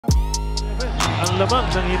lamang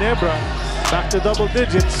ng Ginebra. Back to double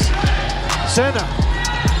digits. Sena.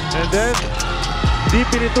 And then, di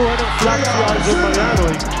pinituhan ng flag si Arjun Mariano.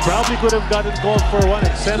 He probably could have gotten called for one,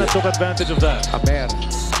 and Sena took advantage of that. Amer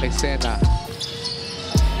kay Sena.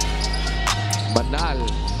 Manal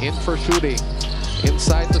in for shooting.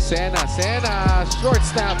 Inside to Sena. Sena, short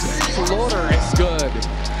snap. Floater is good.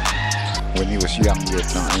 When he was young,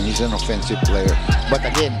 Vietnam, and he's an offensive player. But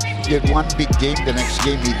again, he had one big game, the next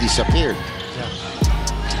game he disappeared.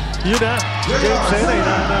 Yun na, James Sena,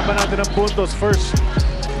 hinahanapan natin ang puntos first.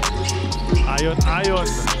 Ayon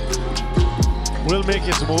will make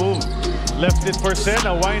his move. Left it for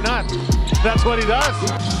Sena, why not? That's what he does.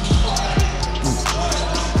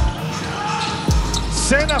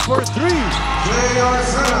 Sena for three.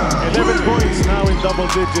 11 points now in double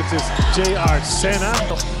digits is J.R. Sena.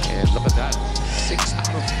 And look at that, 6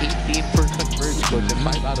 out of 18 for conversion, and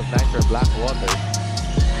 5 out of 9 for Blackwater.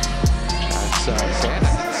 That's Sena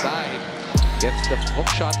inside, gets the hook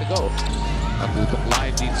shot to go. Nabutok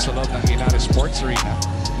live dito sa loob ng Ginebra Sports Arena.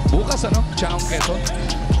 Bukas ano? Chaong Quezon.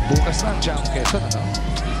 Bukas na Chaong Quezon ano?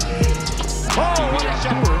 Oh, what a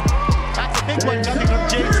shot! That's a big one coming from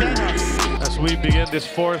Jay Sena. As we begin this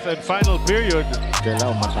fourth and final period.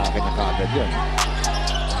 Kailangan matake na kaagad yun.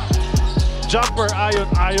 Jumper,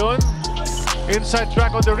 Ayon. Inside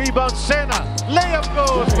track on the rebound, Sena. Layup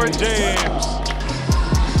goes for James.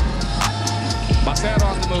 Basero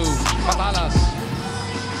on the move. Matalas.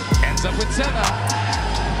 Ends up with Sena.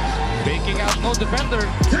 Baking out no defender,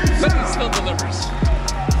 but he still delivers.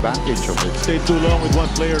 Advantage of it. Stayed too long with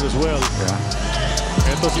one player as well.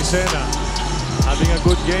 Yeah. Ito si Sena. Having a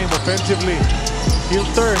good game offensively. He'll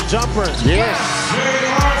turn, jumper. Yes!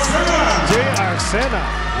 J.R. Sena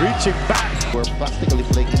reaching back. We're practically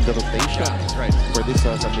playing in the rotation. That's right. For this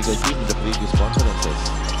San Miguel team in the previous conferences.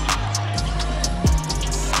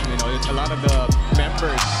 You know, a lot of the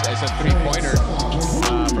members as a three-pointer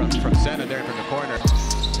from Sena there from the corner.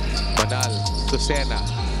 Manal to Sena.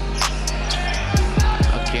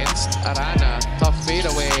 Against Arana, tough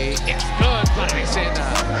fadeaway. It's good by Sena.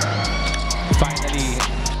 Finally,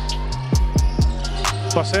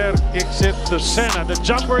 Paser kicks it to Sena. The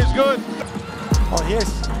jumper is good. Oh,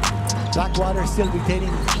 here's Blackwater still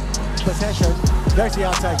retaining possession. There's the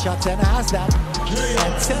outside shot. Sena has that.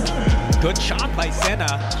 And Sena. Good shot by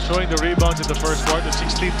Sena. Showing the rebounds in the first quarter,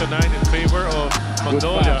 16-9 in favor of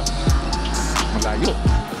Magnolia. Malayo.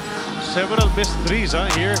 Several missed threes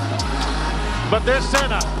here. But there's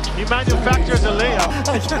Sena. He manufactured the layup.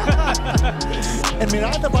 And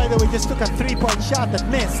Miranda, by the way, just took a three-point shot that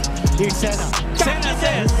missed. Here's Sena. Sena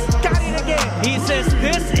says, got it again. He says,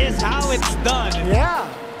 this is how it's done. Yeah.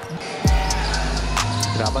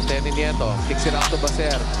 Grabantayan ni Nieto. Kicks it out to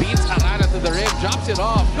Baser. Beats Arana to the rim. Drops it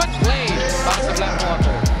off. Good play para sa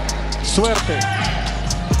Blackwater. Suerte.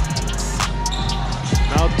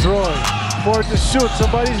 Now Troy. For to shoot.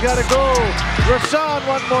 Somebody's got to go. Rashawn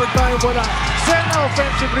one more time. Wala. Sena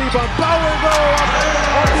offensive rebound. Power go up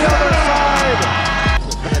on the other side.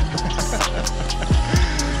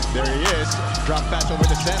 There he is. Drop pass over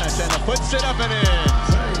to Sena. Sena puts it up and in.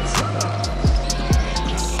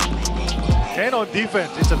 And on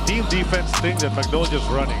defense, it's a team defense thing that Magnolia's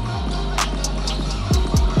running.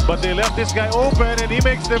 But they left this guy open and he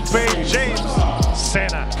makes them pay. James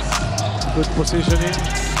Sena. Good positioning.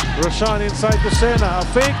 Rashawn inside to Sena. A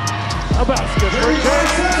fake. A basket for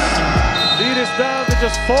James. Lead is down to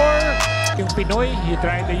just 4. Yung Pinoy, he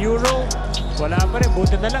tried the Euro. Wala pa rin.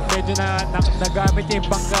 Buti na lang. Medyo nagamit niya yung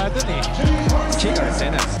bangka dun eh. J.R.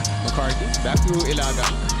 Sena. McCarthy back to Ilaga.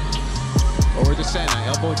 Over to Sena.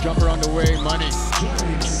 Elbow jumper on the way. Money.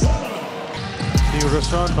 The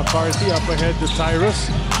Rashawn McCarthy up ahead to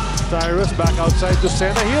Tyrus. Tyrus back outside to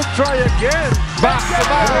Sena. He'll try again. Back to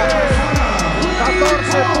back.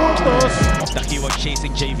 14 puntos. Takiwag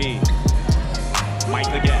chasing JV.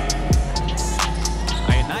 Mike again.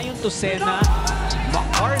 Ayon to Sena.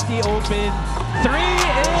 McCarthy open. 3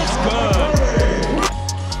 is good.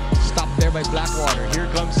 Stopped there by Blackwater. Here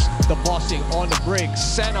comes the bossing on the break.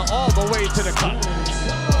 Sena all the way to the cut.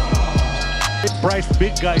 Priced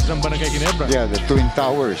big guys ng Barangay Ginebra. Yeah, the Twin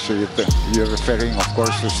Towers. So you're referring, of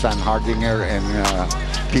course, to Stan Hardinger and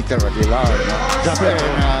Peter Aguilar. No?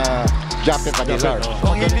 Japet Aguilar.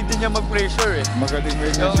 Ang hilig din niya mag-pressure eh. Magaling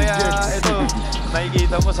rin So, si kaya Jeff. ito,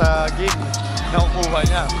 nakikita mo sa game, nakukuha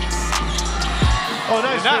niya. Oh,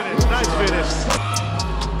 nice finish. Nice finish.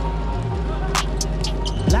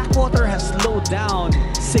 Blackwater has slowed down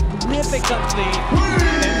significantly.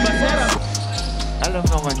 And Basera. Alam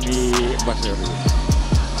naman ni Basero.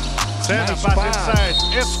 Sena pass inside.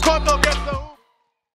 Escoto gets the